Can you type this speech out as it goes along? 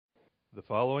The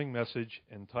following message,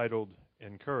 entitled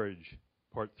Encourage,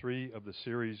 Part 3 of the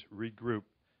series Regroup,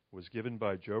 was given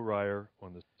by Joe Ryer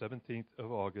on the 17th of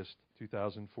August,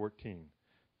 2014.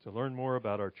 To learn more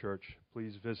about our church,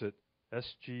 please visit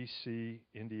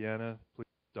sgcindiana.org.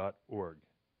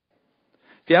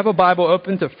 If you have a Bible,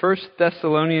 open to 1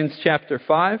 Thessalonians chapter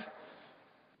 5.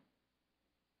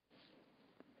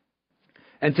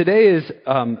 And today is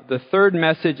the third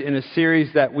message in a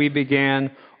series that we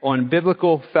began on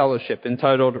biblical fellowship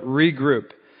entitled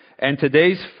Regroup. And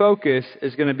today's focus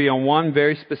is going to be on one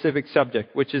very specific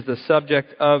subject, which is the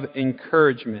subject of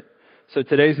encouragement. So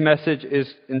today's message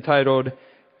is entitled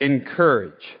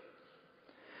Encourage.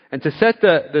 And to set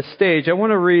the stage, I want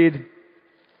to read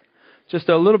just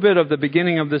a little bit of the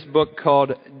beginning of this book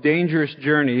called Dangerous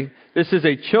Journey. This is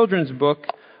a children's book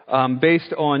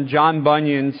based on John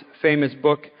Bunyan's famous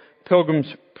book,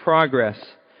 Pilgrim's Progress.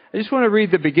 I just want to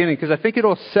read the beginning because I think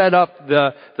it'll set up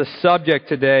the subject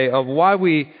today of why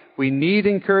we need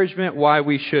encouragement, why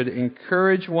we should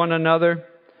encourage one another.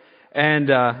 And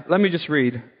let me just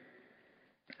read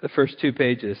the first 2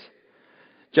 pages.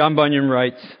 John Bunyan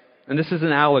writes, and this is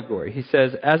an allegory. He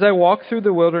says, "As I walked through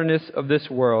the wilderness of this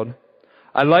world,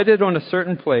 I lighted on a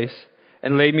certain place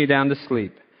and laid me down to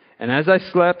sleep. And as I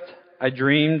slept, I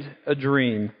dreamed a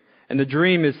dream." And the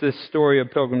dream is this story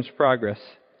of Pilgrim's Progress.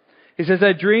 He says,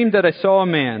 "I dreamed that I saw a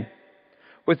man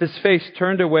with his face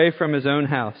turned away from his own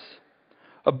house,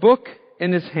 a book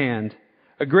in his hand,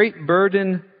 a great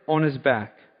burden on his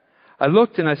back. I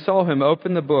looked and I saw him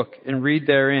open the book and read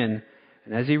therein.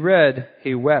 And as he read,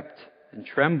 he wept and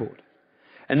trembled.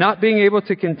 And not being able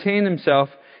to contain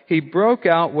himself, he broke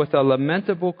out with a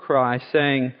lamentable cry,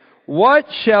 saying,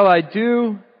 'What shall I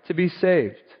do to be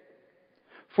saved?'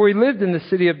 For he lived in the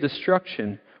city of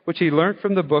destruction, which he learnt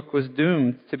from the book was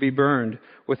doomed to be burned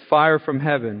with fire from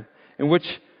heaven, in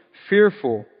which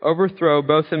fearful overthrow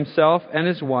both himself and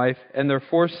his wife and their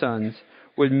 4 sons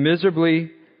would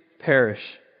miserably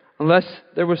perish, unless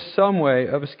there was some way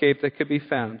of escape that could be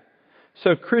found.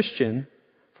 So Christian,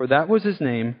 for that was his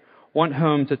name, went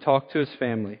home to talk to his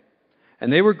family.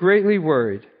 And they were greatly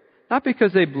worried, not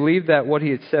because they believed that what he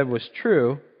had said was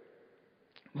true,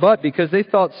 but because they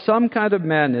thought some kind of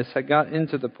madness had got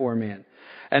into the poor man.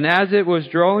 And as it was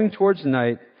drawing towards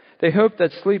night, they hoped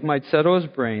that sleep might settle his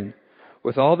brain.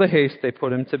 With all the haste, they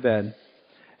put him to bed."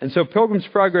 And so Pilgrim's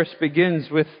Progress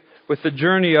begins with the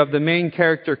journey of the main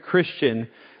character, Christian,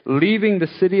 leaving the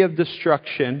city of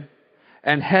destruction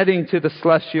and heading to the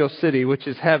celestial city, which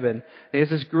is heaven. He has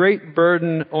this great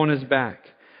burden on his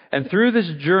back. And through this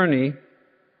journey,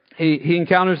 he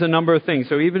encounters a number of things.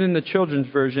 So even in the children's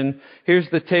version, here's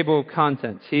the table of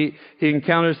contents. He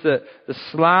encounters the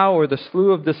slough or the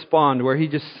slough of despond, where he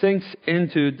just sinks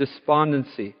into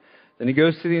despondency. Then he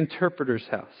goes to the interpreter's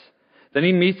house. Then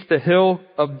he meets the hill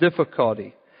of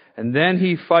difficulty. And then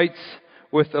he fights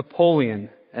with Apollyon.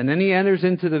 And then he enters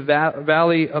into the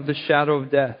valley of the shadow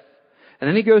of death. And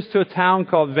then he goes to a town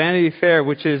called Vanity Fair,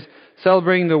 which is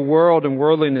celebrating the world and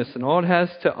worldliness and all it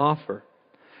has to offer.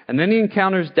 And then he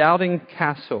encounters Doubting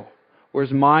Castle, where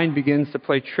his mind begins to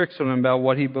play tricks on him about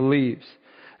what he believes.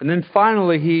 And then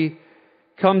finally he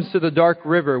comes to the dark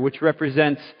river, which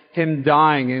represents him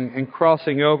dying and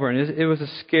crossing over. And it was a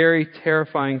scary,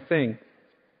 terrifying thing.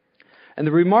 And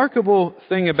the remarkable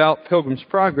thing about Pilgrim's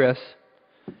Progress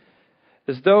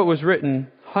is, though it was written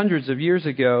hundreds of years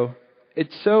ago,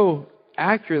 it so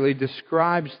accurately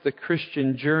describes the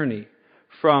Christian journey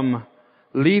from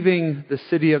leaving the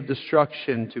city of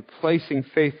destruction to placing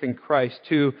faith in Christ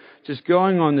to just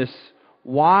going on this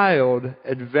wild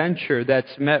adventure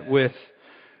that's met with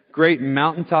great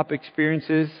mountaintop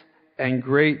experiences and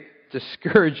great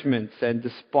discouragements and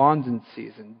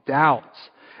despondencies and doubts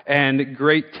and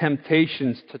great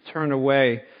temptations to turn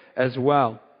away as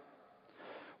well.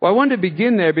 Well, I wanted to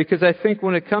begin there because I think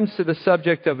when it comes to the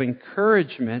subject of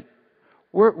encouragement,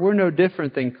 we're no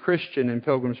different than Christian in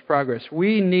Pilgrim's Progress.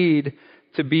 We need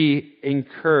to be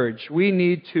encouraged. We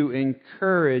need to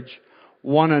encourage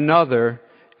one another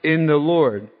in the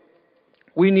Lord.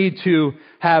 We need to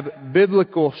have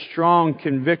biblical, strong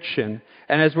conviction.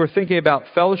 And as we're thinking about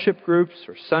fellowship groups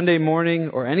or Sunday morning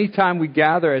or any time we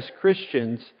gather as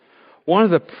Christians, one of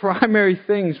the primary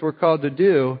things we're called to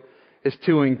do is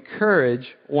to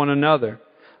encourage one another.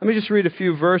 Let me just read a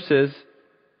few verses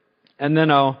and then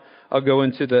I'll go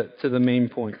into the main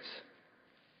points.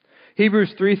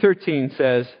 Hebrews 3:13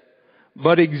 says,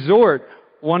 "But exhort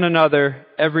one another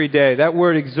every day." That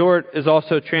word exhort is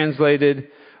also translated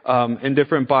in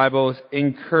different Bibles,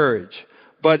 encourage.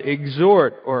 But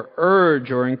exhort or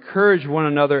urge or encourage one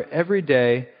another every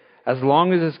day, as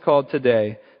long as it's called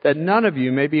today, that none of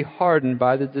you may be hardened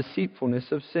by the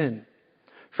deceitfulness of sin.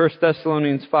 1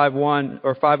 Thessalonians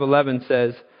 5:11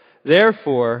 says,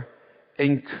 "Therefore,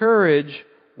 encourage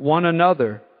one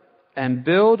another and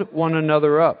build one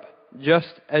another up,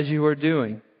 just as you are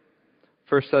doing."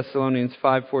 1 Thessalonians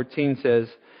 5:14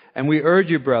 says, "And we urge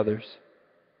you, brothers,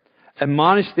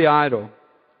 admonish the idle,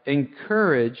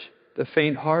 encourage the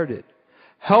faint-hearted,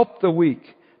 help the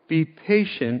weak, be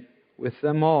patient with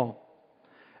them all."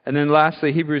 And then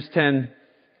lastly, Hebrews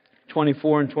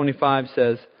 10:24 and 25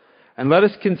 says, "And let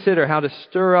us consider how to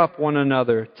stir up one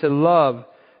another to love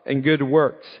and good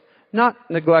works, not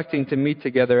neglecting to meet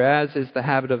together as is the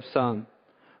habit of some,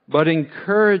 but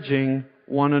encouraging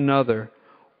one another,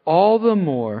 all the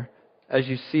more as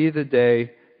you see the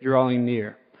day drawing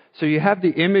near." So you have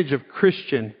the image of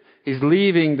Christian. He's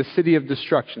leaving the city of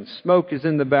destruction. Smoke is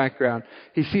in the background.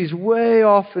 He sees way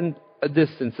off in a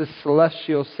distance this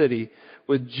celestial city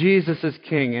with Jesus as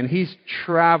King, and he's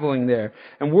traveling there.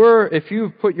 And if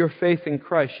you've put your faith in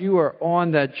Christ, you are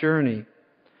on that journey.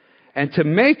 And to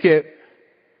make it,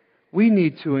 we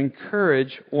need to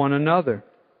encourage one another.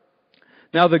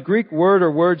 Now, the Greek word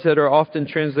or words that are often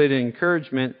translated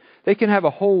encouragement, they can have a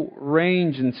whole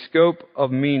range and scope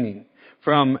of meaning,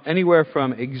 from anywhere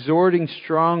from exhorting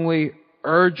strongly,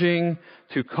 urging,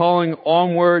 to calling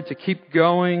onward, to keep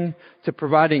going, to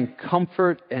providing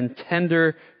comfort and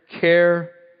tender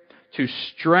care, to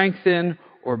strengthen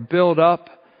or build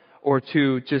up, or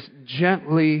to just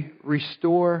gently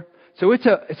restore. So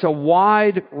it's a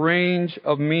wide range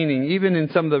of meaning, even in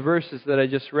some of the verses that I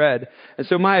just read. And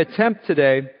so my attempt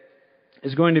today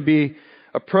is going to be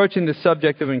approaching the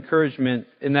subject of encouragement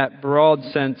in that broad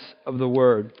sense of the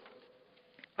word.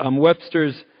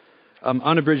 Webster's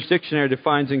Unabridged Dictionary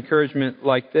defines encouragement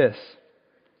like this: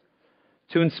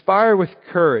 to inspire with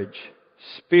courage,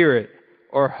 spirit,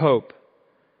 or hope,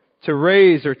 to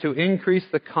raise or to increase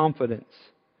the confidence,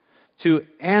 to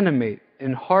animate,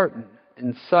 enhearten,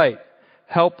 incite,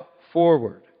 help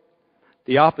forward.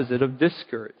 The opposite of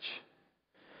discourage.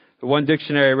 The one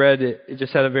dictionary I read, it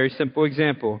just had a very simple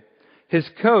example. His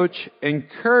coach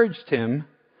encouraged him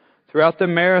throughout the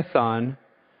marathon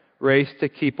race to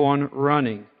keep on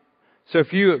running. So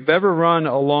if you've ever run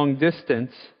a long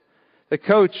distance, the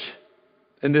coach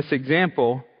in this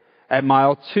example at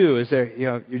mile 2 is there,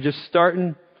 you're just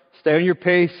starting, stay on your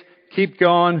pace, keep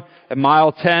going. At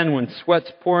mile 10, when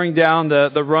sweat's pouring down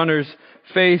the runner's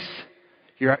face,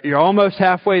 you're almost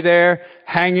halfway there,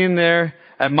 hang in there.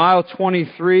 At mile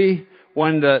 23,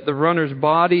 when the runner's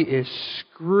body is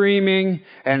screaming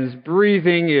and his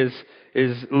breathing is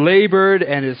labored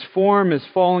and his form is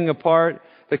falling apart,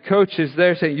 the coach is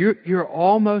there saying, you're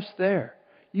almost there.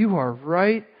 You are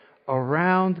right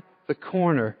around the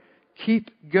corner.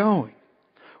 Keep going.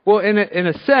 Well, in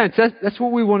a sense, that's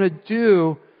what we want to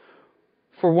do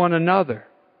for one another.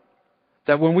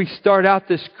 That when we start out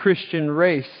this Christian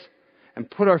race and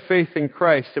put our faith in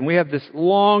Christ, and we have this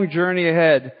long journey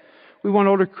ahead, we want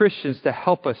older Christians to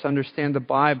help us understand the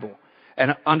Bible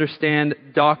and understand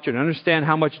doctrine, understand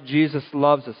how much Jesus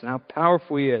loves us and how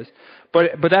powerful He is.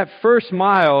 But that first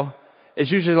mile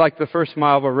is usually like the first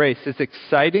mile of a race. It's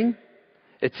exciting.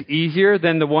 It's easier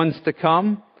than the ones to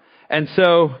come. And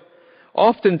so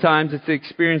oftentimes it's the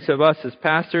experience of us as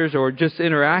pastors or just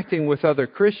interacting with other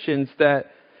Christians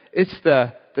that it's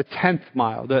the 10th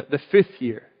mile, the 5th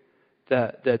year,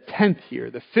 the 10th year,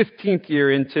 the 15th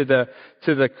year into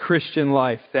the Christian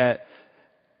life that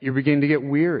you begin to get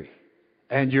weary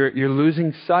and you're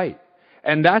losing sight.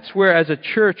 And that's where, as a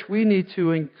church, we need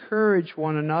to encourage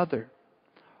one another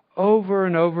over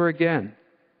and over again.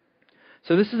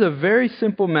 So this is a very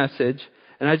simple message,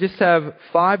 and I just have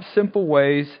 5 simple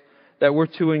ways that we're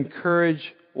to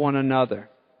encourage one another.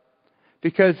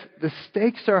 Because the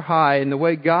stakes are high, and the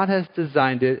way God has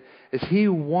designed it is He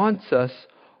wants us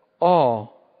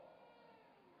all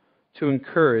to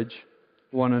encourage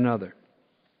one another.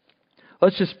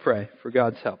 Let's just pray for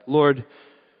God's help. Lord,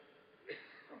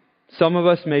 some of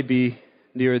us may be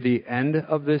near the end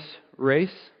of this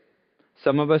race.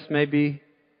 Some of us may be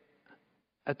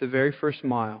at the very first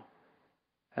mile.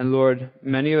 And Lord,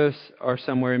 many of us are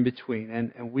somewhere in between.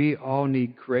 And we all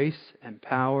need grace and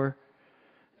power,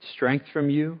 strength from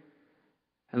You.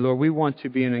 And Lord, we want to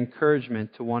be an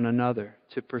encouragement to one another,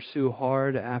 to pursue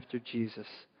hard after Jesus.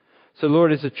 So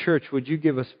Lord, as a church, would You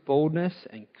give us boldness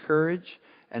and courage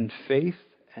and faith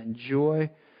and joy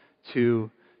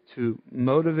to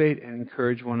motivate and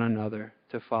encourage one another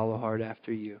to follow hard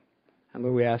after You. And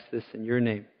Lord, we ask this in Your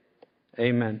name.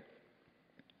 Amen.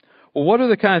 Well, what are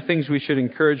the kind of things we should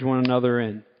encourage one another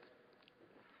in?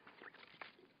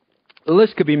 The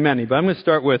list could be many, but I'm going to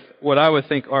start with what I would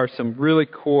think are some really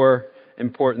core,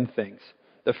 important things.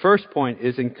 The first point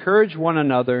is encourage one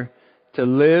another to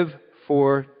live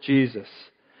for Jesus.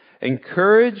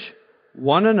 Encourage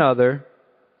one another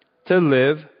to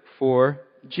live for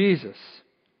Jesus.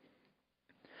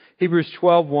 Hebrews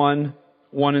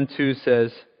 12:1 and 2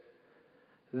 says,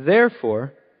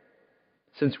 "Therefore,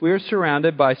 since we are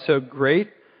surrounded by so great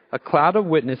a cloud of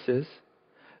witnesses,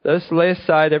 let us lay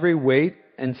aside every weight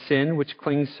and sin which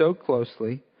clings so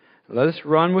closely. Let us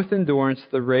run with endurance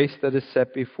the race that is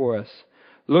set before us,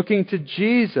 looking to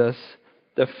Jesus,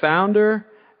 the founder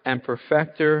and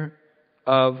perfecter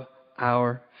of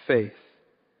our faith."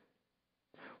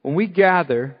 When we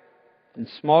gather in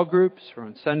small groups or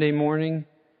on Sunday morning,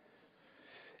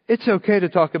 it's okay to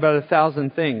talk about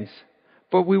 1,000 things,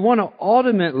 but we want to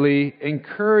ultimately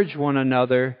encourage one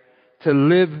another to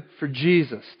live for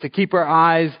Jesus, to keep our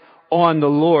eyes on the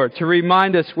Lord, to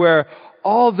remind us where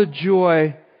all the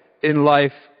joy in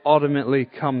life ultimately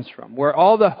comes from, where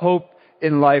all the hope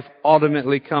in life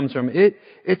ultimately comes from.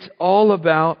 It's all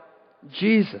about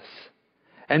Jesus.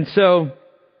 And so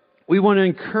we want to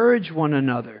encourage one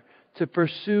another to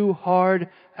pursue hard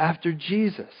after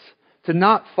Jesus, to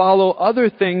not follow other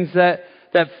things that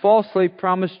falsely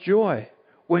promise joy,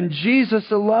 when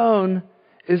Jesus alone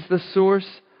is the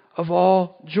source of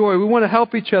all joy. We want to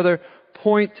help each other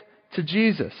point to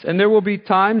Jesus. And there will be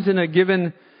times in a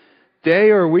given day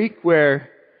or week where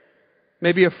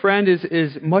maybe a friend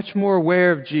is much more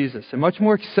aware of Jesus and much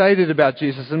more excited about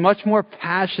Jesus and much more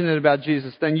passionate about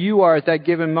Jesus than you are at that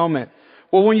given moment.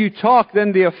 Well, when you talk,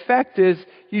 then the effect is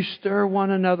you stir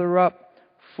one another up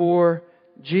for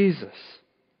Jesus.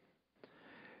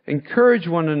 Encourage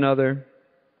one another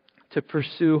to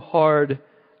pursue hard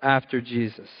after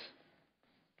Jesus.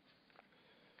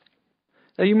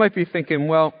 Now you might be thinking,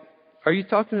 well, are you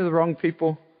talking to the wrong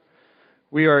people?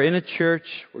 We are in a church.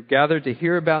 We're gathered to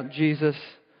hear about Jesus.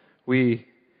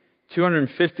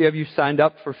 250 of you signed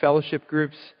up for fellowship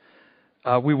groups.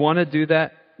 We want to do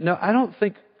that. No, I don't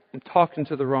think I'm talking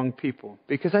to the wrong people,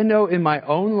 because I know in my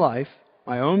own life,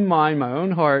 my own mind, my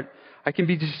own heart, I can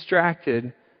be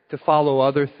distracted to follow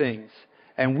other things.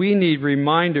 And we need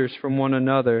reminders from one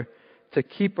another to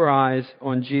keep our eyes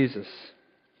on Jesus.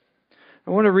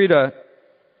 I want to read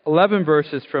 11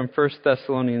 verses from 1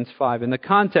 Thessalonians 5. And the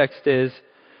context is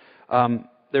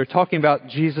they're talking about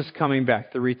Jesus coming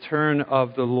back, the return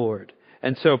of the Lord.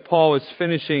 And so Paul is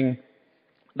finishing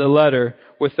the letter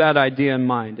with that idea in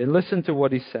mind. And listen to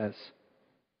what he says.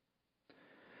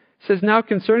 He says, "Now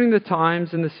concerning the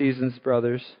times and the seasons,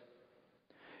 brothers,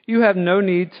 you have no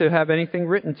need to have anything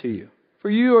written to you. For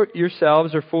you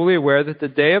yourselves are fully aware that the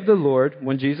day of the Lord,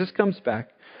 when Jesus comes back,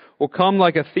 will come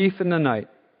like a thief in the night.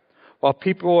 While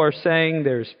people are saying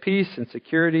there's peace and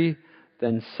security,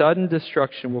 then sudden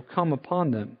destruction will come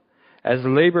upon them, as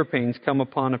labor pains come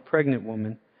upon a pregnant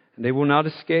woman, and they will not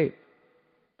escape.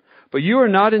 But you are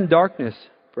not in darkness,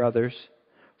 brothers,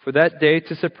 for that day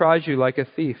to surprise you like a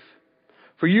thief.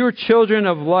 For you are children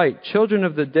of light, children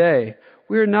of the day.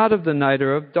 We are not of the night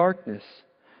or of darkness.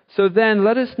 So then,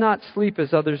 let us not sleep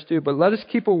as others do, but let us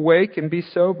keep awake and be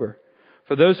sober.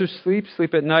 For those who sleep,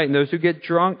 sleep at night, and those who get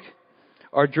drunk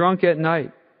are drunk at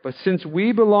night. But since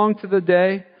we belong to the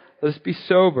day, let us be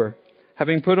sober,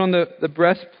 having put on the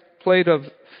breastplate of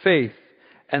faith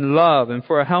and love, and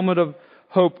for a helmet of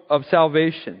hope of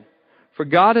salvation. For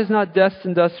God has not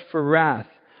destined us for wrath,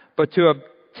 but to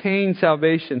obtain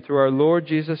salvation through our Lord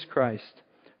Jesus Christ,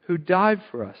 who died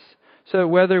for us, so that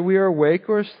whether we are awake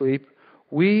or asleep,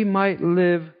 we might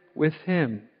live with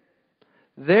Him.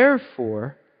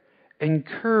 Therefore,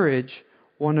 encourage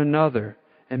one another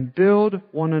and build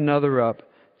one another up,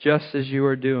 just as you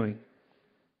are doing."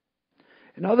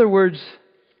 In other words,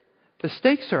 the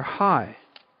stakes are high.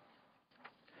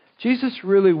 Jesus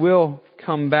really will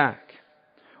come back.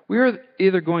 We are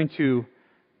either going to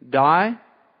die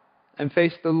and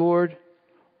face the Lord,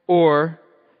 or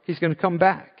He's going to come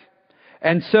back.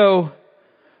 And so,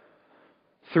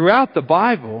 throughout the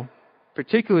Bible,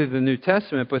 particularly the New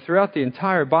Testament, but throughout the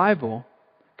entire Bible,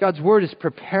 God's Word is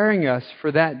preparing us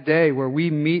for that day where we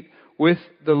meet with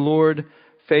the Lord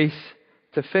face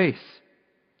to face.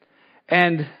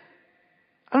 And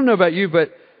I don't know about you,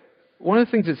 but one of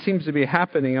the things that seems to be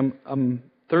happening, I'm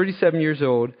 37 years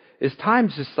old, is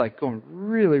time's just like going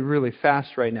really, really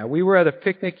fast right now. We were at a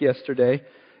picnic yesterday.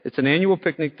 It's an annual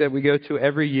picnic that we go to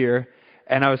every year.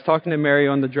 And I was talking to Mary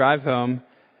on the drive home.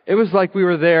 It was like we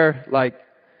were there like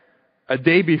a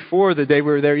day before the day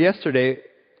we were there yesterday.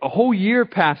 A whole year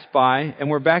passed by and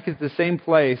we're back at the same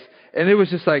place. And it was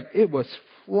just like, it was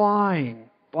flying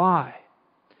by.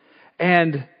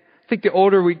 And I think the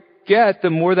older we get, the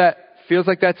more that feels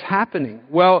like that's happening.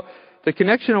 Well, the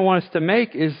connection I want us to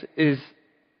make is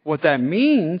what that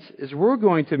means is we're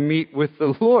going to meet with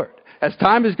the Lord. As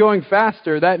time is going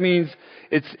faster, that means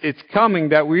it's coming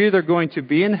that we're either going to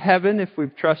be in heaven if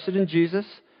we've trusted in Jesus,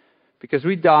 because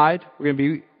we died, we're going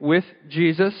to be with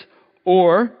Jesus,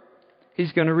 or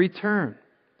He's going to return.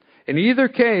 In either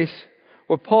case,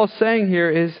 what Paul's saying here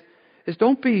is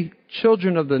don't be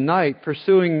children of the night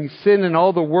pursuing sin and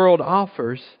all the world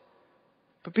offers,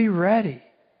 but be ready.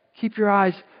 Keep your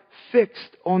eyes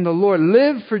fixed on the Lord.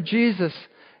 Live for Jesus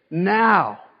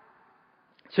now,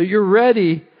 so you're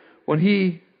ready when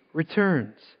He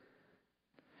returns.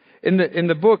 In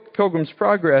the book Pilgrim's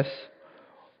Progress,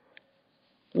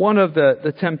 one of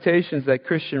the temptations that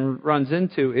Christian runs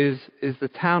into is the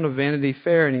town of Vanity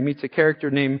Fair, and he meets a character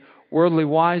named Worldly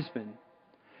Wiseman.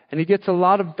 And he gets a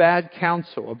lot of bad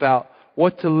counsel about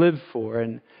what to live for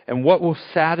and what will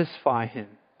satisfy him.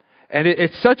 And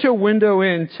it's such a window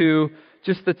into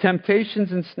just the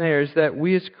temptations and snares that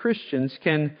we as Christians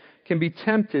can be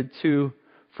tempted to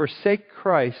forsake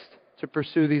Christ to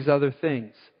pursue these other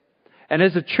things. And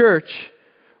as a church,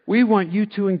 we want you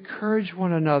to encourage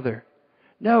one another.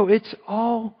 No, it's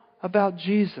all about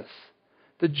Jesus.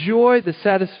 The joy, the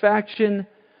satisfaction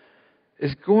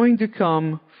is going to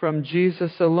come from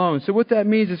Jesus alone. So what that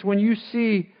means is when you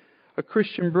see a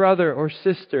Christian brother or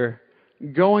sister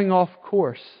going off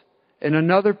course in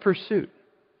another pursuit,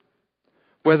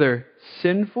 whether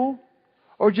sinful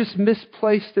or just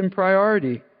misplaced in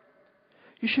priority,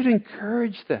 you should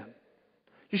encourage them.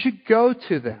 You should go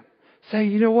to them. Say,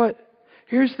 you know what?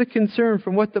 Here's the concern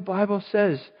from what the Bible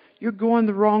says. You're going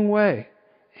the wrong way.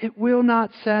 It will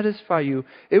not satisfy you.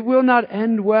 It will not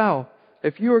end well.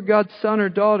 If you are God's son or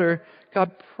daughter,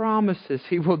 God promises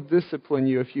He will discipline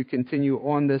you if you continue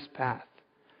on this path.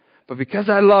 But because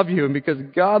I love you and because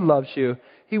God loves you,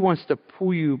 He wants to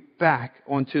pull you back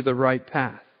onto the right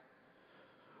path.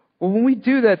 Well, when we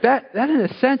do that in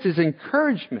a sense is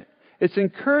encouragement. It's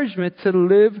encouragement to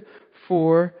live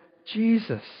for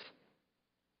Jesus.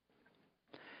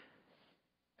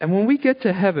 And when we get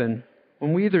to heaven,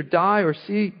 when we either die or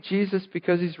see Jesus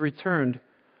because He's returned,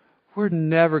 we're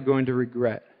never going to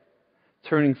regret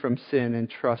turning from sin and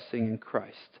trusting in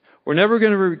Christ. We're never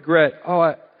going to regret,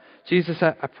 Jesus,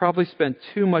 I probably spent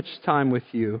too much time with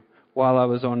you while I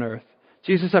was on earth.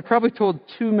 Jesus, I probably told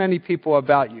too many people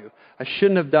about you. I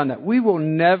shouldn't have done that. We will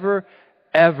never,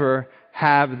 ever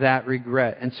have that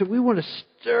regret. And so we want to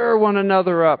stir one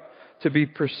another up to be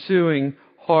pursuing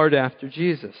hard after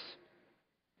Jesus.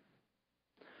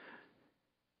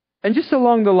 And just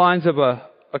along the lines of a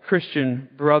Christian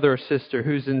brother or sister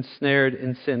who's ensnared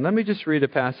in sin, let me just read a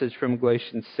passage from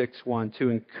Galatians 6:1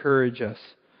 to encourage us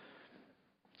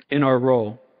in our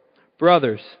role.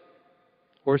 Brothers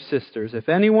or sisters, if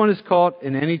anyone is caught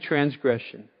in any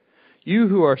transgression, you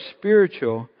who are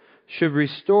spiritual should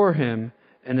restore him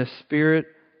in a spirit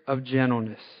of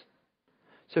gentleness.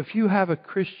 So if you have a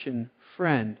Christian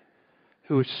friend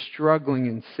who is struggling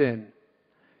in sin,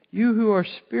 you who are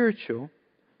spiritual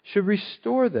should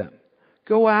restore them,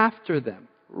 go after them,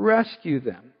 rescue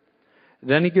them.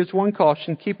 Then he gives one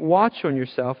caution: keep watch on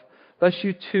yourself, lest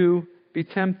you too be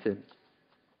tempted.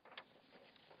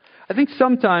 I think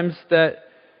sometimes that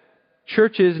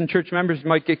churches and church members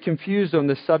might get confused on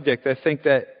this subject. I think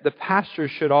that the pastor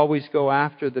should always go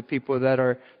after the people that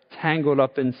are tangled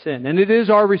up in sin. And it is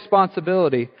our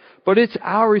responsibility, but it's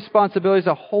our responsibility as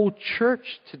a whole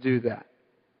church to do that.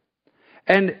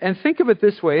 And think of it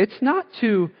this way: it's not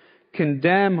to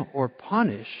condemn or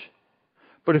punish,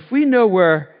 but if we know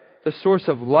where the source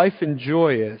of life and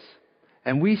joy is,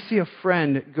 and we see a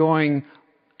friend going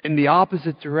in the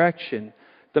opposite direction,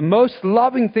 the most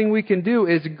loving thing we can do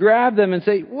is grab them and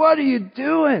say, "What are you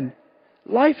doing?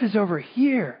 Life is over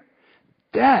here.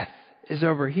 Death is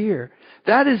over here."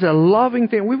 That is a loving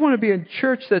thing. We want to be a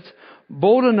church that's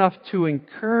bold enough to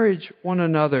encourage one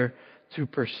another to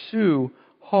pursue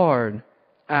hard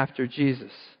after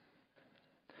Jesus.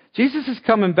 Jesus is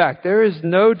coming back. There is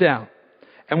no doubt.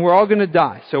 And we're all going to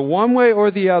die. So one way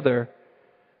or the other,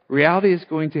 reality is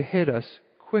going to hit us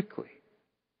quickly.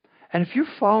 And if you're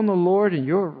following the Lord and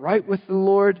you're right with the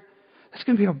Lord, it's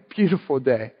going to be a beautiful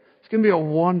day. It's going to be a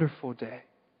wonderful day.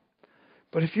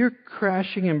 But if you're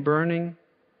crashing and burning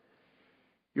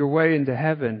your way into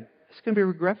heaven, it's going to be a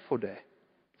regretful day.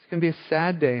 It's going to be a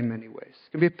sad day in many ways. It's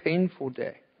going to be a painful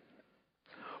day.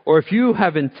 Or if you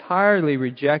have entirely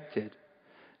rejected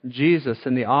Jesus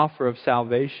and the offer of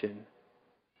salvation,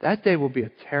 that day will be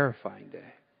a terrifying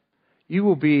day. You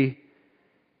will be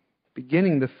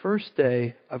beginning the first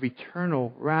day of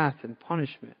eternal wrath and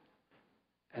punishment.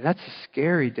 And that's a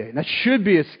scary day. And that should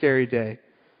be a scary day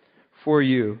for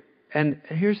you. And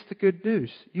here's the good news.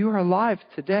 You are alive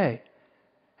today.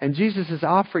 And Jesus is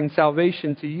offering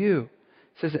salvation to you.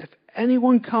 He says, if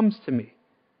anyone comes to me,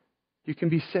 you can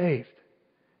be saved.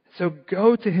 So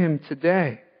go to Him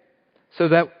today. So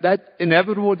that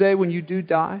inevitable day when you do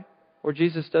die, or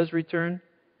Jesus does return,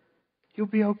 you'll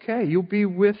be okay. You'll be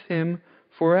with Him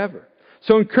forever.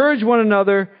 So encourage one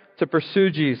another to pursue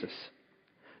Jesus.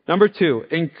 Number 2,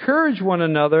 encourage one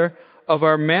another of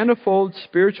our manifold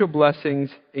spiritual blessings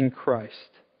in Christ.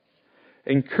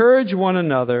 Encourage one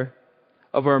another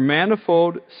of our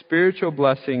manifold spiritual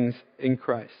blessings in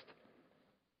Christ.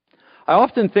 I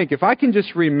often think if I can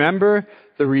just remember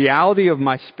the reality of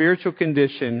my spiritual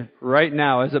condition right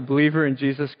now as a believer in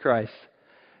Jesus Christ,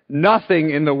 nothing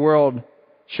in the world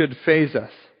should faze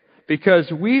us,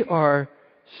 because we are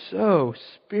so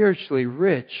spiritually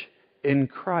rich in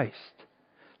Christ.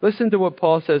 Listen to what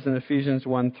Paul says in Ephesians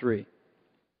 1:3.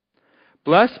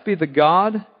 Blessed be the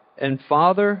God and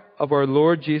Father of our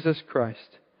Lord Jesus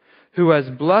Christ, who has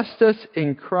blessed us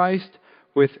in Christ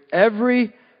with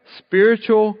every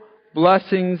spiritual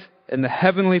blessings in the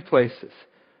heavenly places.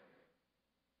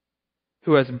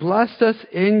 Who has blessed us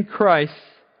in Christ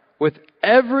with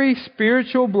every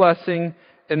spiritual blessing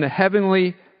in the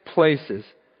heavenly places.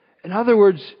 In other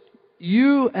words,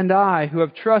 you and I who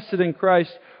have trusted in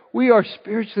Christ, we are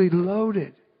spiritually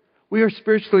loaded. We are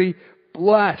spiritually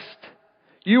blessed.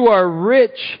 You are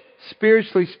rich,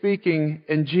 spiritually speaking,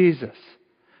 in Jesus.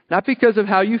 Not because of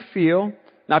how you feel,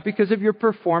 not because of your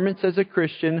performance as a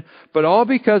Christian, but all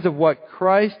because of what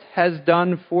Christ has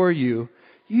done for you.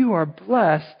 You are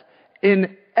blessed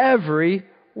in every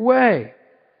way.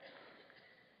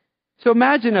 So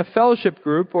imagine a fellowship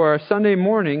group or a Sunday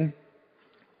morning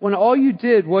when all you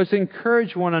did was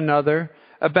encourage one another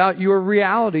about your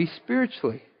reality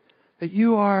spiritually. That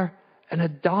you are an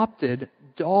adopted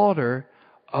daughter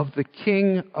of the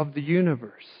King of the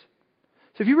universe.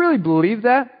 So if you really believe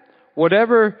that,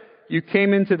 whatever you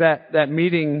came into that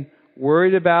meeting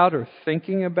worried about or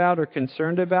thinking about or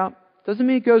concerned about, doesn't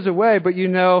mean it goes away, but you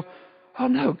know, oh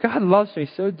no, God loves me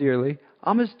so dearly.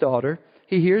 I'm His daughter.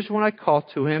 He hears when I call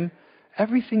to Him.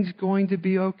 Everything's going to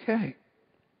be okay.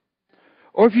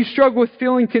 Or if you struggle with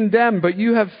feeling condemned, but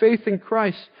you have faith in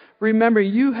Christ, remember,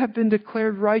 you have been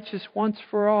declared righteous once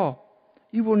for all.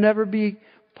 You will never be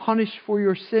punished for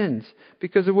your sins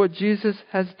because of what Jesus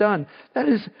has done. That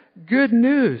is good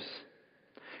news.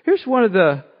 Here's one of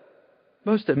the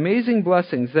most amazing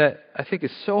blessings that I think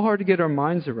is so hard to get our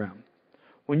minds around.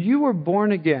 When you were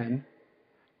born again,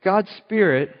 God's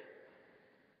Spirit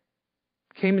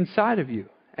came inside of you,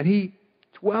 and He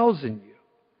dwells in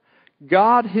you.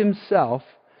 God Himself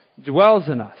dwells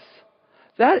in us.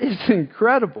 That is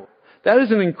incredible. That is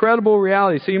an incredible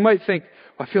reality. So you might think,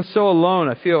 I feel so alone.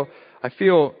 I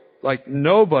feel like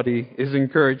nobody is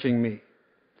encouraging me.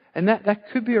 And that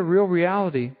could be a real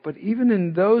reality. But even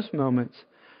in those moments,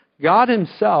 God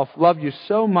Himself loved you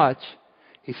so much,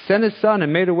 He sent His Son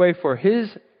and made a way for His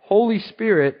Holy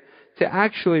Spirit to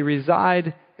actually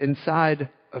reside inside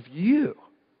of you.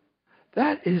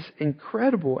 That is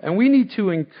incredible. And we need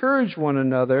to encourage one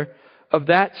another of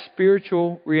that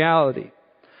spiritual reality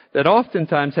that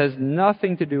oftentimes has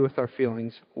nothing to do with our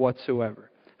feelings whatsoever.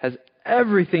 Has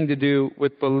everything to do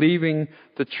with believing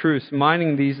the truth,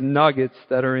 mining these nuggets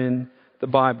that are in the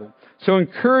Bible. So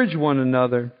encourage one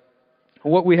another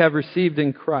in what we have received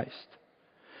in Christ.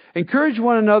 Encourage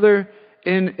one another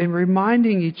in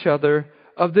reminding each other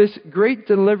of this great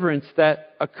deliverance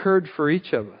that occurred for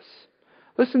each of us.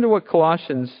 Listen to what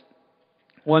Colossians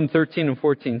 1:13 and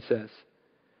 14 says.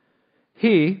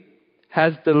 He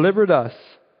has delivered us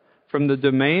from the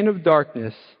domain of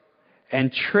darkness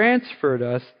and transferred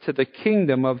us to the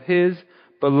kingdom of His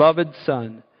beloved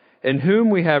Son, in whom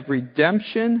we have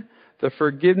redemption, the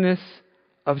forgiveness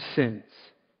of sins.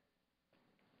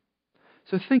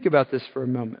 So think about this for a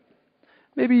moment.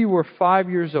 Maybe you were 5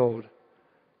 years old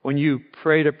when you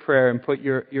prayed a prayer and put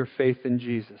your faith in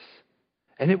Jesus.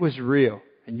 And it was real.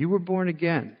 And you were born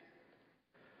again.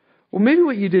 Well, maybe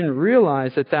what you didn't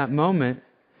realize at that moment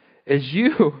is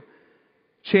you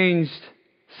changed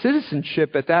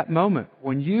citizenship at that moment.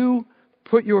 When you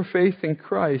put your faith in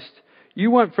Christ, you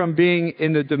went from being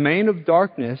in the domain of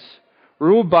darkness,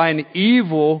 ruled by an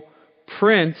evil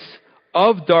prince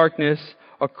of darkness,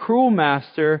 a cruel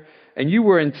master, and you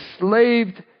were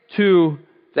enslaved to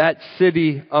that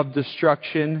city of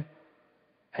destruction.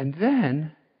 And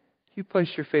then you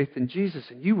placed your faith in Jesus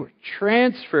and you were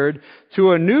transferred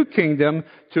to a new kingdom,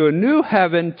 to a new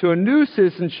heaven, to a new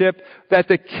citizenship, that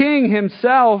the King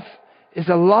Himself is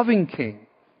a loving King.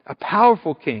 a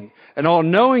powerful king, an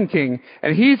all-knowing king.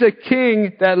 And he's a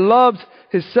king that loves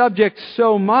his subjects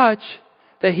so much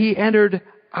that he entered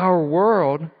our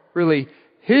world, really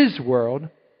his world,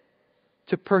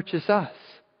 to purchase us.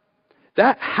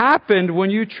 That happened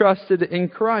when you trusted in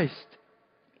Christ.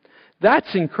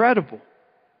 That's incredible.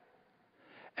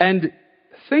 And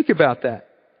think about that.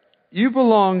 You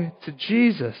belong to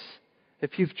Jesus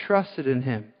if you've trusted in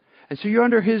him. And so you're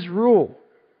under his rule.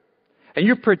 And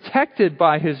you're protected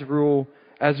by his rule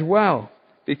as well,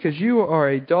 because you are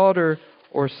a daughter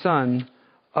or son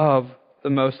of the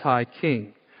Most High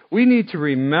King. We need to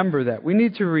remember that. We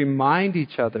need to remind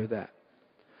each other that.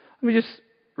 Let me just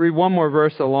read one more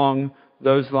verse along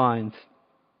those lines.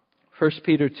 1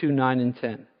 Peter 2, 9 and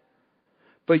 10.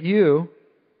 But you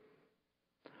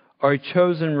are a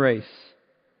chosen race,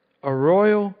 a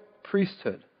royal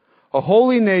priesthood, a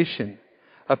holy nation,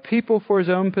 a people for his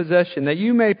own possession, that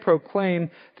you may proclaim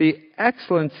the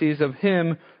excellencies of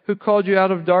him who called you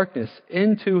out of darkness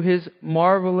into his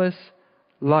marvelous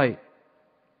light.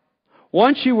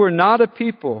 Once you were not a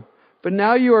people, but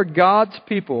now you are God's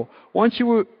people. Once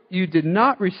you did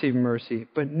not receive mercy,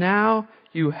 but now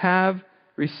you have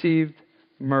received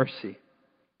mercy.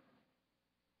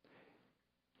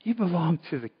 You belong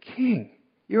to the King.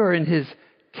 You are in his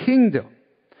kingdom.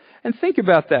 And think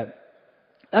about that.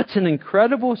 That's an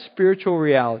incredible spiritual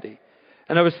reality.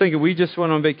 And I was thinking, we just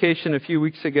went on vacation a few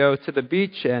weeks ago to the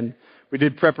beach, and we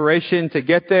did preparation to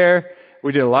get there.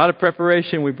 We did a lot of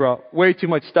preparation. We brought way too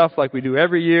much stuff like we do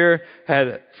every year.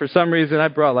 For some reason, I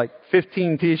brought like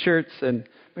 15 T-shirts, and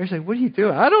Mary's like, what are you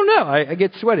doing? I don't know. I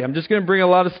get sweaty. I'm just going to bring a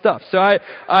lot of stuff. So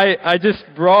I just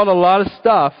brought a lot of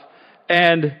stuff,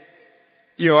 and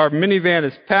our minivan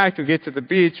is packed. We get to the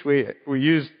beach. We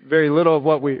used very little of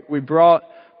what we brought.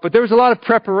 But there was a lot of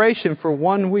preparation for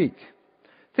 1 week.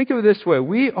 Think of it this way.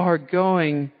 We are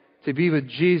going to be with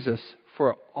Jesus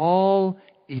for all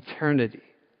eternity.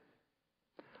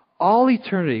 All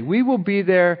eternity. We will be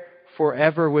there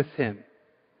forever with him.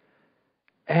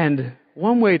 And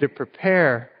one way to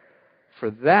prepare for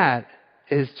that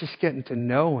is just getting to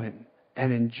know him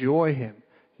and enjoy him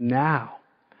now.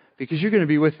 Because you're going to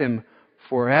be with him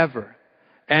forever.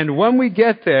 And when we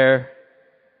get there,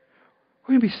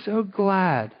 we're going to be so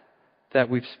glad that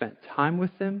we've spent time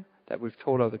with him, that we've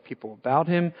told other people about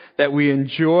him, that we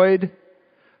enjoyed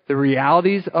the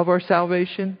realities of our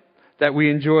salvation, that we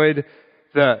enjoyed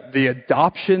the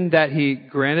adoption that he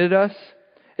granted us.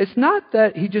 It's not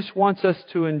that he just wants us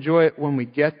to enjoy it when we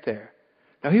get there.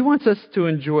 No, he wants us to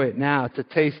enjoy it now, to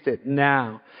taste it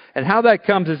now. And how that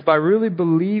comes is by really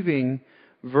believing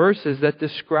verses that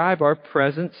describe our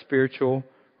present spiritual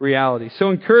reality. So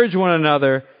encourage one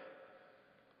another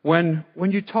when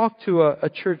you talk to a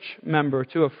church member,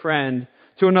 to a friend,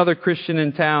 to another Christian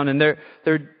in town, and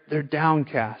they're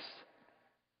downcast.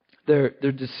 They're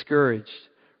discouraged.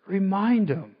 Remind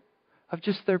them of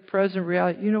just their present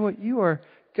reality. You know what? You are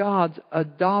God's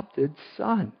adopted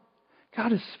son.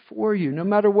 God is for you. No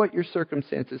matter what your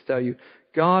circumstances tell you,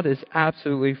 God is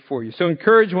absolutely for you. So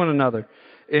encourage one another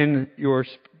in your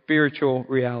spiritual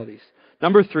realities.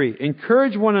 Number 3,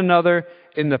 encourage one another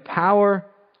in the power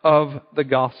of the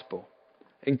gospel.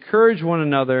 Encourage one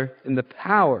another in the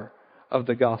power of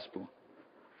the gospel.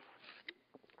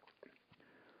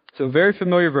 So a very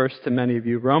familiar verse to many of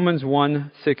you, Romans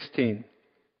 1:16.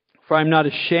 For I am not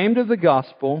ashamed of the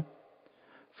gospel,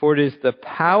 for it is the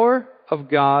power of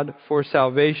God for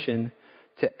salvation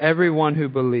to everyone who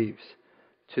believes,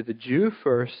 to the Jew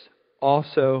first,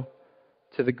 also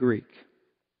to the Greek.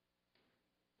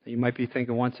 You might be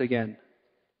thinking once again,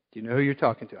 do you know who you're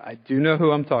talking to? I do know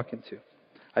who I'm talking to.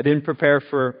 I didn't prepare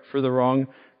for the wrong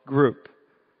group.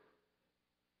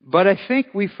 But I think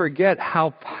we forget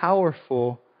how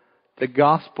powerful the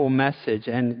gospel message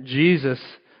and Jesus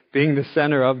being the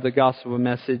center of the gospel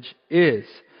message is.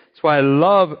 That's why I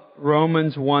love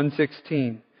Romans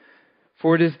 1:16.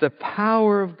 For it is the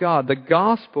power of God. The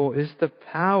gospel is the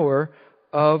power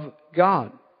of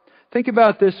God. Think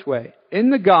about it this way.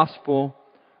 In the gospel,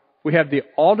 we have the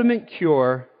ultimate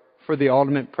cure for the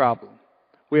ultimate problem.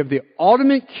 We have the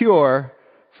ultimate cure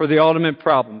for the ultimate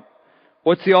problem.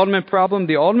 What's the ultimate problem?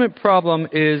 The ultimate problem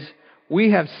is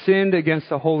we have sinned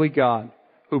against a holy God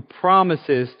who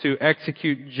promises to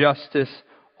execute justice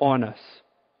on us.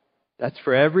 That's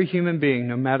for every human being,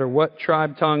 no matter what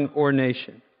tribe, tongue, or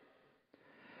nation.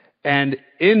 And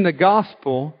in the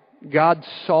gospel, God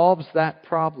solves that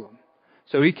problem.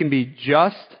 So he can be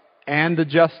just and the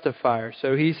justifier.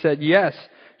 So he said, yes,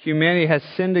 humanity has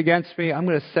sinned against me. I'm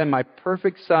going to send my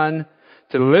perfect son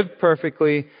to live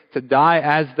perfectly, to die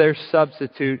as their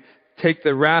substitute, take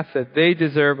the wrath that they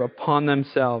deserve upon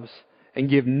themselves, and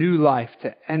give new life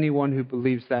to anyone who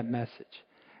believes that message.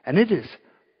 And it is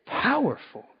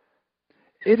powerful.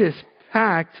 It is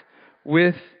packed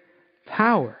with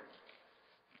power.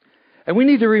 And we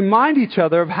need to remind each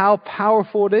other of how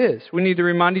powerful it is. We need to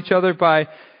remind each other by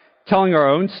telling our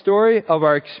own story of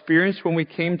our experience when we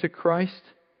came to Christ.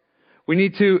 We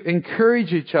need to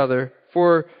encourage each other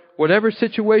for whatever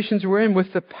situations we're in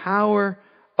with the power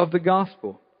of the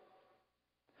gospel.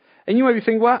 And you might be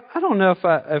thinking, well, I don't know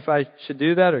if I should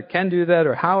do that or can do that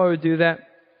or how I would do that.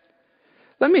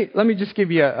 Let me just give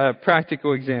you a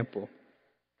practical example.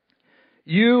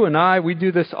 You and I, we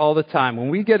do this all the time. When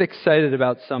we get excited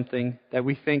about something that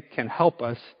we think can help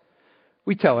us,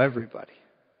 we tell everybody.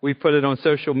 We put it on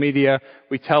social media.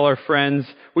 We tell our friends.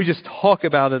 We just talk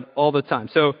about it all the time.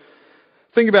 So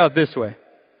think about it this way.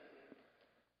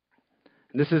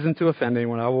 This isn't to offend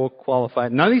anyone. I will qualify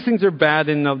it. None of these things are bad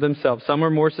in and of themselves. Some are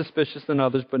more suspicious than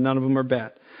others, but none of them are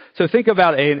bad. So think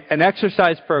about an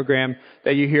exercise program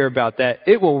that you hear about that.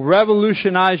 It will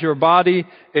revolutionize your body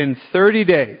in 30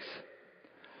 days.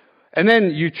 And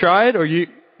then you try it, or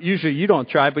usually you don't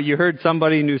try it, but you heard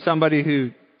knew somebody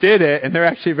who did it, and they're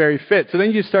actually very fit. So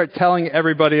then you start telling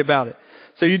everybody about it.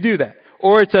 So you do that.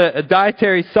 Or it's a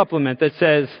dietary supplement that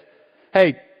says,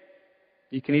 hey,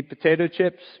 you can eat potato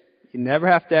chips. You never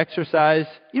have to exercise.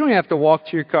 You don't even have to walk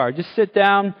to your car. Just sit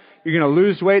down. You're going to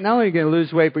lose weight. Not only are you going to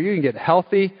lose weight, but you're going to get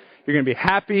healthy. You're going to be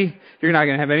happy. You're not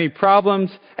going to have any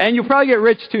problems. And you'll probably get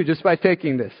rich too just by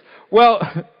taking this. Well,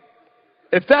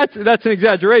 if that's an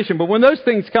exaggeration, but when those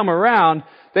things come around,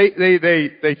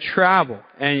 they travel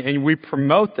and we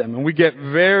promote them and we get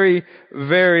very,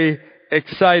 very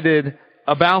excited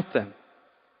about them.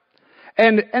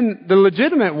 And the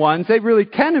legitimate ones, they really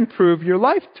can improve your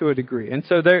life to a degree. And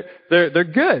so they're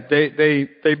good.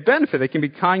 They benefit. They can be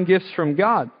kind gifts from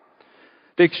God.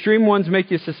 The extreme ones make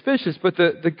you suspicious, but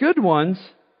the good ones,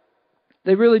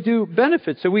 they really do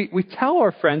benefit. So we tell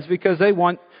our friends because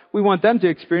we want them to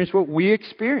experience what we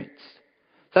experienced.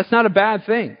 That's not a bad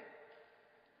thing.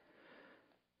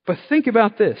 But think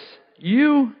about this.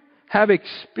 You have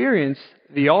experienced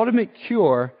the ultimate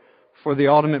cure for the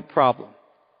ultimate problem.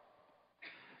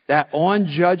 That on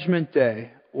Judgment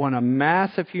Day, when a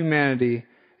mass of humanity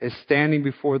is standing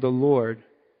before the Lord,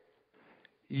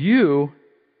 you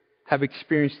have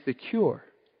experienced the cure.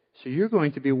 So you're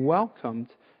going to be welcomed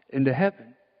into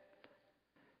heaven.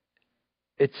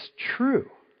 It's true.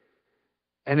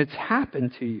 And it's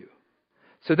happened to you.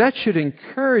 So that should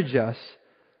encourage us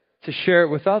to share it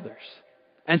with others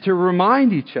and to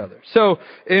remind each other. So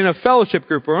in a fellowship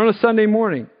group or on a Sunday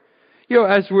morning,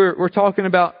 as we're talking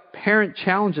about parent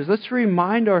challenges, let's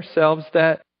remind ourselves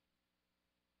that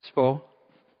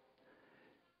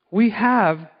we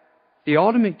have the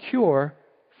ultimate cure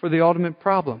for the ultimate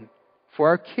problem, for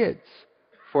our kids,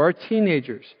 for our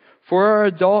teenagers, for our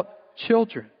adult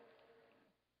children.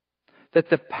 That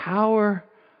the power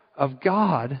of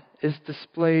God is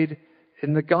displayed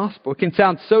in the gospel. It can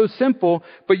sound so simple,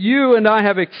 but you and I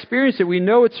have experienced it. We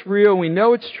know it's real, we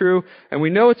know it's true, and we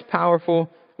know it's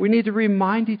powerful. We need to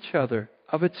remind each other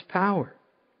of its power.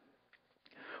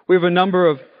 We have a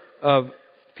number of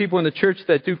people in the church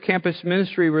that do campus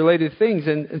ministry related things.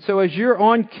 And so as you're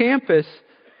on campus,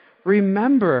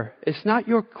 remember, it's not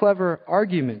your clever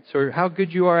arguments or how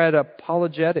good you are at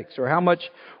apologetics or how much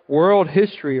world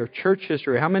history or church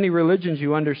history, how many religions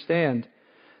you understand.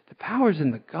 The power is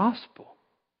in the gospel.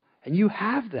 And you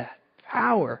have that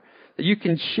power that you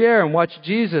can share and watch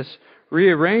Jesus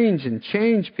rearrange and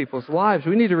change people's lives.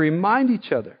 We need to remind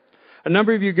each other. A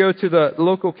number of you go to the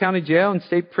local county jail and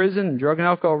state prison and drug and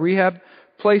alcohol rehab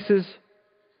places.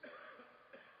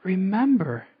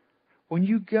 Remember, when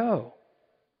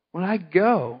I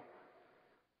go,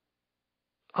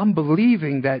 I'm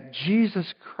believing that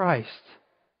Jesus Christ,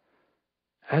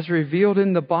 as revealed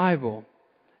in the Bible,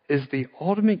 is the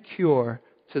ultimate cure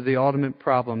to the ultimate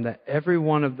problem that every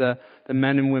one of the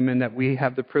men and women that we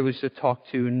have the privilege to talk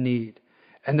to need.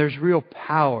 And there's real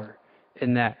power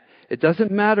in that. It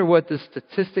doesn't matter what the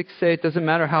statistics say. It doesn't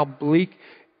matter how bleak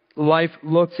life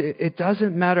looks. It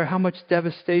doesn't matter how much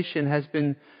devastation has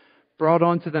been brought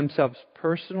onto themselves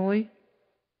personally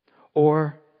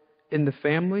or in the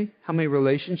family, how many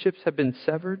relationships have been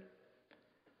severed.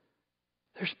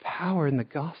 There's power in the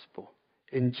gospel,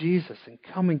 in Jesus and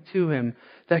coming to Him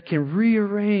that can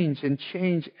rearrange and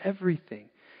change everything.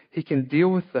 He can deal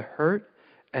with the hurt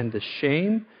and the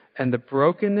shame and the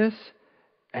brokenness,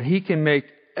 and He can make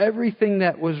everything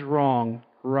that was wrong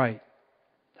right.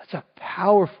 That's a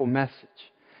powerful message.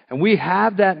 And we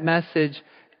have that message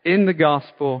in the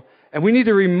gospel, and we need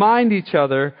to remind each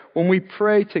other when we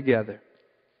pray together.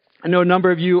 I know a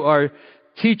number of you are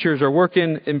teachers or work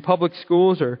in public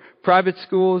schools or private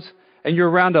schools, and you're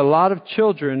around a lot of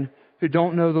children who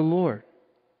don't know the Lord.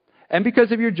 And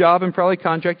because of your job and probably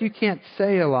contract, you can't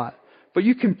say a lot. But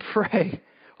you can pray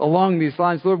along these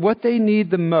lines. Lord, what they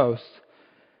need the most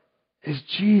is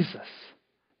Jesus.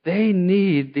 They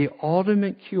need the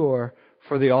ultimate cure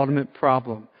for the ultimate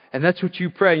problem. And that's what you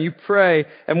pray. You pray,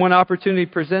 and when opportunity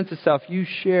presents itself, you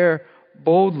share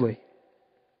boldly.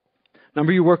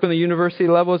 Number, you work on the university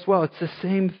level as well. It's the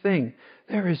same thing.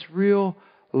 There is real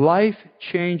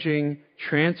life-changing,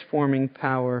 transforming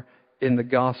power in the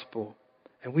gospel.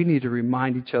 And we need to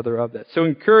remind each other of that. So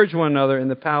encourage one another in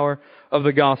the power of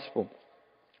the gospel.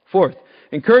 Fourth,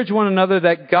 encourage one another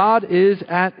that God is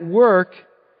at work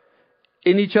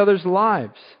in each other's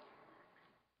lives.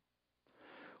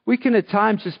 We can at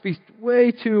times just be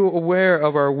way too aware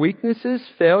of our weaknesses,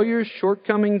 failures,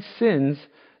 shortcomings, sins,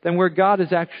 than where God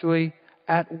is actually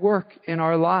at work in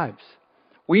our lives.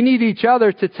 We need each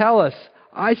other to tell us,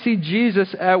 I see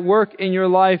Jesus at work in your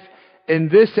life in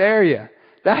this area.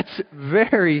 That's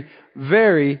very,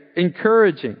 very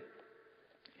encouraging.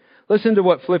 Listen to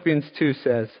what Philippians 2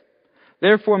 says.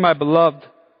 Therefore, my beloved,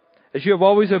 as you have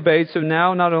always obeyed, so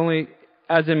now not only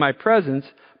as in my presence,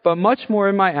 but much more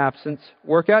in my absence,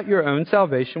 work out your own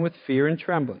salvation with fear and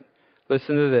trembling.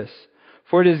 Listen to this.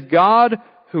 For it is God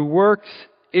who works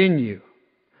in you,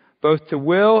 both to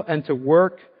will and to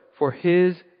work for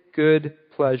His good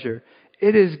pleasure.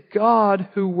 It is God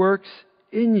who works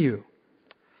in you.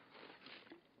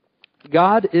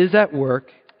 God is at work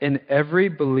in every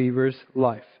believer's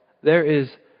life. There is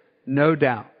no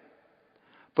doubt.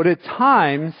 But at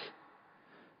times,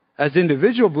 as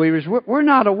individual believers, we're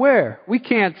not aware. We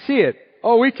can't see it.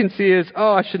 All we can see is,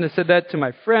 I shouldn't have said that to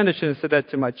my friend. I shouldn't have said that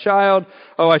to my child.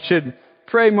 I should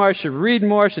pray more. I should read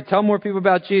more. I should tell more people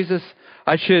about Jesus.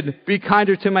 I should be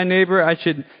kinder to my neighbor. I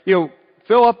should,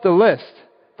 fill up the list.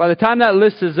 By the time that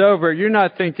list is over, you're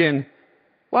not thinking,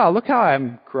 wow, look how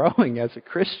I'm growing as a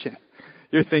Christian.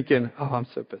 You're thinking, I'm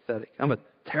so pathetic. I'm a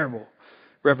terrible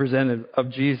representative of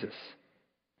Jesus.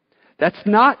 That's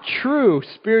not true,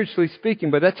 spiritually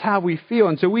speaking, but that's how we feel.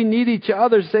 And so we need each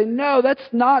other to say, no, that's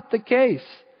not the case.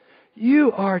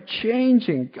 You are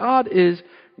changing. God is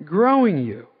growing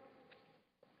you.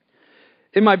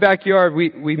 In my backyard,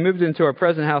 we moved into our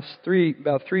present house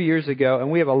about 3 years ago,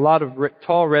 and we have a lot of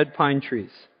tall red pine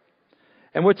trees.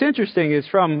 And what's interesting is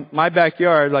from my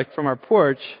backyard, like from our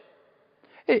porch,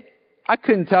 I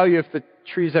couldn't tell you if the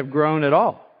trees have grown at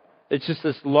all. It's just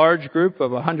this large group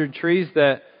of 100 trees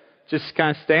that just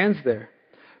kind of stands there.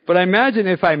 But I imagine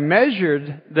if I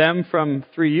measured them from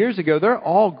 3 years ago, they're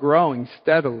all growing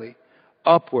steadily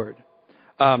upward.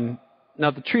 Now,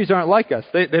 the trees aren't like us.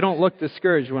 They don't look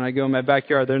discouraged when I go in my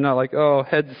backyard. They're not like,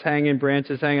 heads hanging,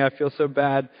 branches hanging, I feel so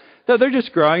bad. No, they're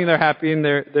just growing, and they're happy, and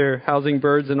they're housing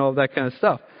birds and all that kind of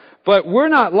stuff. But we're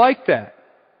not like that.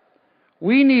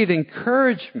 We need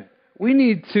encouragement. We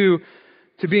need to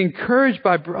be encouraged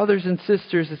by brothers and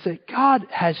sisters that say, God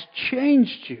has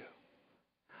changed you.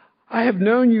 I have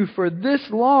known you for this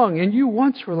long, and you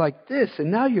once were like this,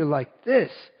 and now you're like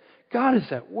this. God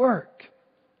is at work.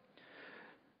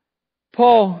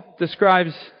 Paul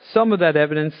describes some of that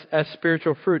evidence as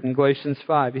spiritual fruit in Galatians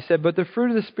 5. He said, but the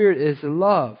fruit of the Spirit is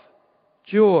love,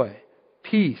 joy,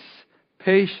 peace,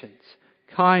 patience,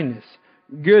 kindness,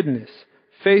 goodness,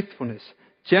 faithfulness,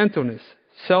 gentleness,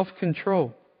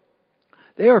 self-control.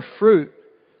 They are fruit.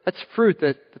 That's fruit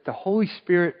that the Holy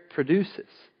Spirit produces.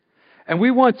 And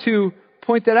we want to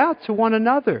point that out to one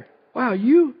another. Wow,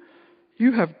 you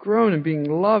have grown in being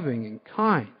loving and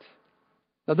kind.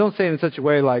 Now, don't say it in such a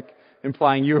way like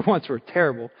implying you once were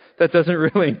terrible. That doesn't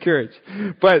really encourage.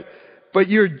 But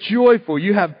you're joyful.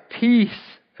 You have peace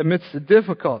amidst the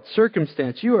difficult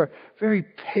circumstance. You are very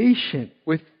patient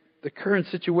with the current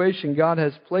situation God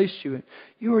has placed you in.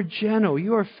 You are gentle.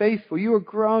 You are faithful. You are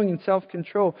growing in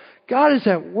self-control. God is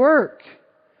at work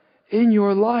in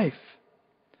your life.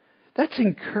 That's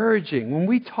encouraging when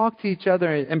we talk to each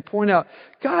other and point out,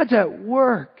 God's at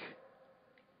work.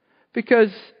 Because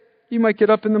you might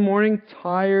get up in the morning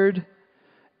tired,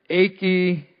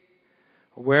 achy,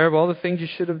 aware of all the things you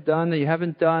should have done that you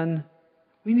haven't done.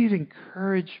 We need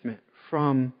encouragement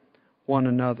from one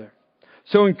another.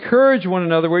 So encourage one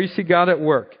another where you see God at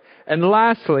work. And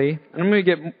lastly, and I'm going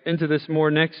to get into this more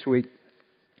next week,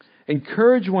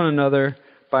 encourage one another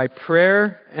by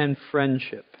prayer and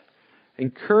friendship.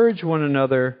 Encourage one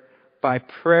another by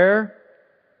prayer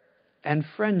and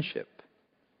friendship.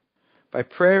 By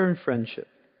prayer and friendship.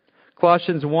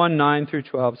 Colossians 1:9 through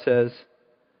 12 says,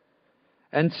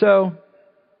 and so,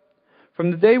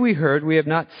 from the day we heard, we have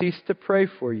not ceased to pray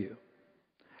for you,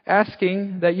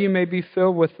 asking that you may be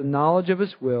filled with the knowledge of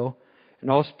His will and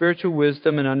all spiritual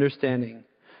wisdom and understanding,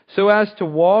 so as to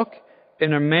walk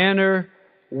in a manner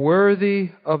worthy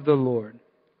of the Lord,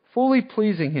 fully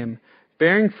pleasing Him,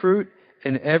 bearing fruit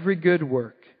in every good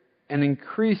work, and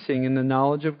increasing in the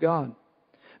knowledge of God.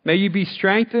 May you be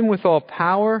strengthened with all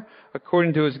power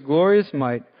according to His glorious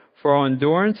might, for all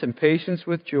endurance and patience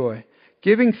with joy,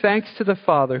 giving thanks to the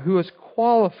Father who has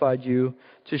qualified you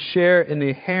to share in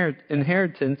the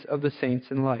inheritance of the saints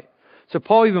in light. So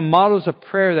Paul even models a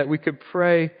prayer that we could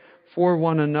pray for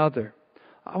one another.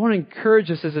 I want to encourage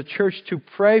us as a church to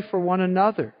pray for one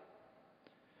another.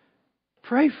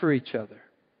 Pray for each other.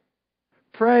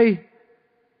 Pray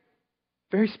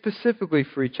very specifically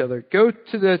for each other. Go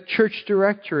to the church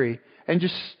directory and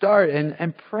just start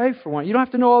and pray for one. You don't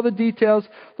have to know all the details.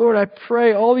 Lord, I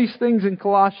pray all these things in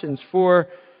Colossians for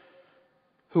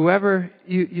whoever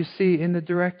you see in the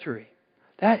directory.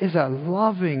 That is a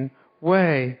loving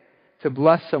way to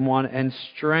bless someone and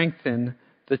strengthen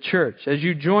the church. As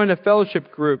you join a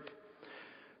fellowship group,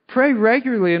 pray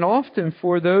regularly and often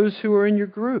for those who are in your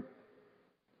group.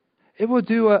 It will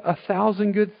do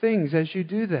 1,000 good things as you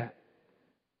do that.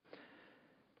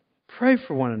 Pray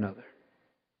for one another.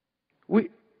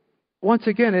 Once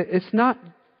again,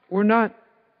 we're not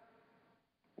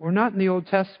in the Old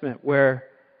Testament where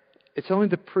it's only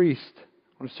the priest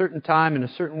on a certain time in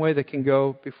a certain way that can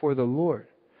go before the Lord.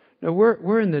 No,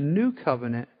 we're in the new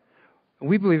covenant, and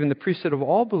we believe in the priesthood of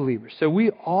all believers. So we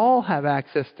all have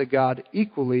access to God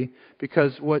equally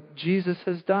because what Jesus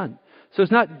has done. So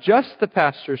it's not just the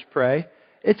pastors pray,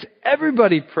 it's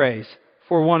everybody prays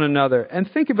for one another. And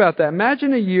think about that.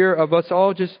 Imagine a year of us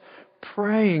all just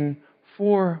praying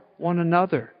for one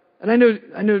another. And I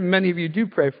know many of you do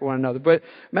pray for one another, but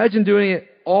imagine doing it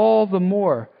all the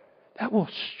more. That will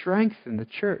strengthen the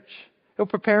church. It'll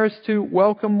prepare us to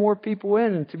welcome more people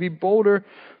in and to be bolder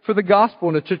for the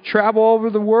gospel and to travel all over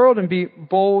the world and be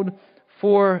bold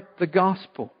for the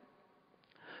gospel.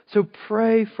 So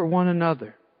pray for one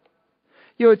another.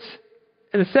 It's,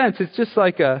 in a sense, it's just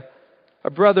like a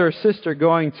brother or sister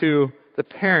going to the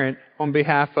parent on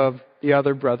behalf of the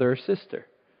other brother or sister.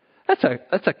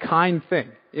 That's a kind thing.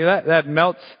 That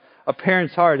melts a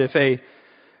parent's heart if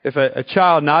a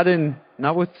child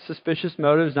not with suspicious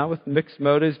motives, not with mixed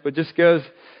motives, but just goes,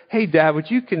 "Hey, Dad, would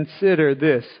you consider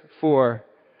this for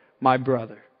my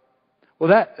brother?" Well,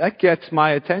 that gets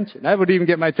my attention. That would even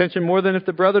get my attention more than if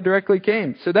the brother directly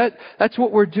came. So that's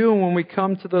what we're doing when we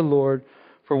come to the Lord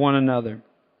for one another.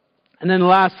 And then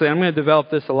lastly, I'm going to develop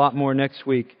this a lot more next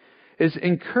week, is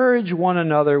encourage one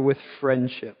another with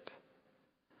friendship.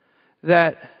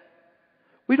 That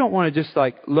we don't want to just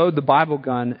load the Bible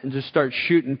gun and just start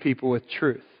shooting people with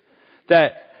truth.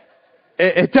 That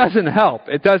it doesn't help.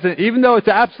 It doesn't, even though it's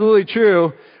absolutely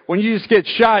true, when you just get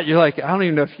shot, you're like, I don't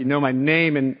even know if you know my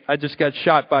name and I just got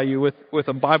shot by you with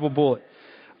a Bible bullet.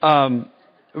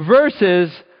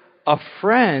 Versus a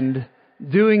friend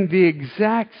doing the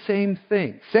exact same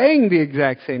thing, saying the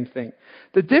exact same thing.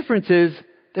 The difference is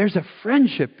there's a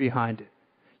friendship behind it.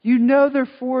 You know they're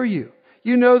for you.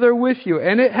 You know they're with you.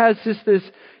 And it has just this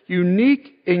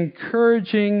unique,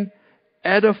 encouraging,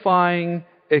 edifying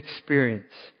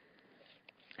experience.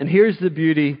 And here's the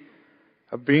beauty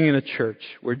of being in a church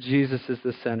where Jesus is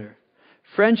the center.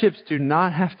 Friendships do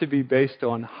not have to be based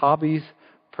on hobbies,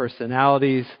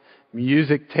 personalities,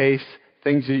 music tastes,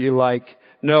 things that you like.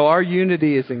 No, our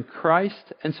unity is in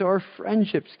Christ, and so our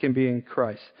friendships can be in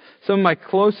Christ. Some of my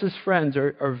closest friends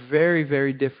are very,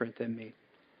 very different than me.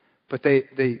 But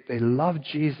they love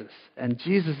Jesus, and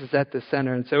Jesus is at the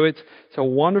center. And so it's a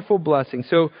wonderful blessing.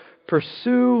 So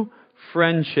pursue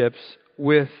friendships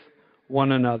with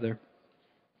one another.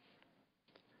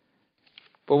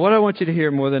 But what I want you to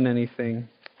hear more than anything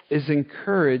is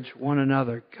encourage one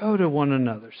another. Go to one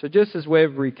another. So just as way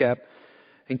of recap,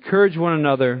 encourage one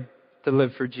another to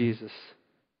live for Jesus.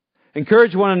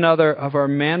 Encourage one another of our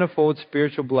manifold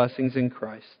spiritual blessings in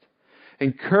Christ.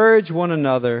 Encourage one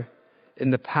another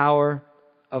in the power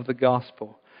of the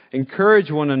gospel.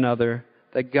 Encourage one another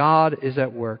that God is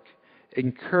at work.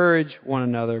 Encourage one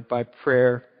another by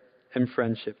prayer and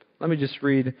friendship. Let me just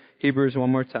read Hebrews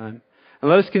one more time. And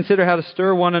let us consider how to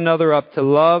stir one another up to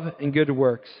love and good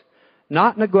works,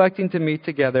 not neglecting to meet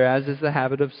together as is the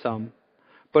habit of some,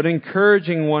 but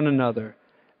encouraging one another,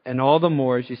 and all the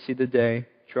more as you see the day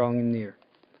drawing near.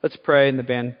 Let's pray, and the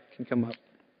band can come up.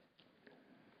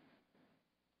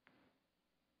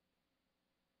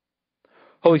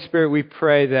 Holy Spirit, we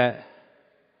pray that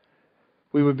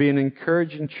we would be an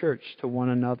encouraging church to one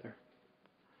another,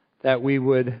 that we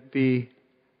would be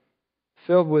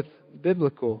filled with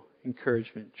biblical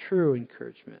encouragement, true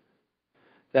encouragement,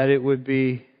 that it would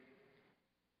be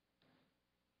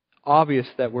obvious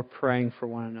that we're praying for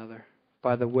one another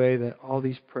by the way that all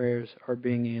these prayers are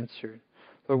being answered.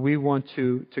 Lord, we want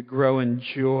to grow in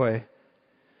joy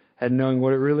at knowing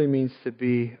what it really means to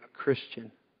be a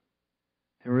Christian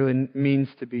and really means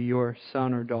to be your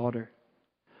son or daughter.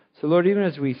 So Lord, even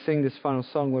as we sing this final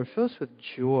song, Lord, fill us with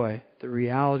joy, the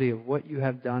reality of what you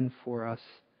have done for us.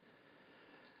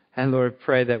 And Lord,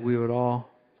 pray that we would all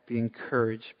be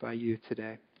encouraged by you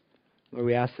today. Lord,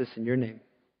 we ask this in your name.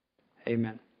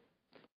 Amen.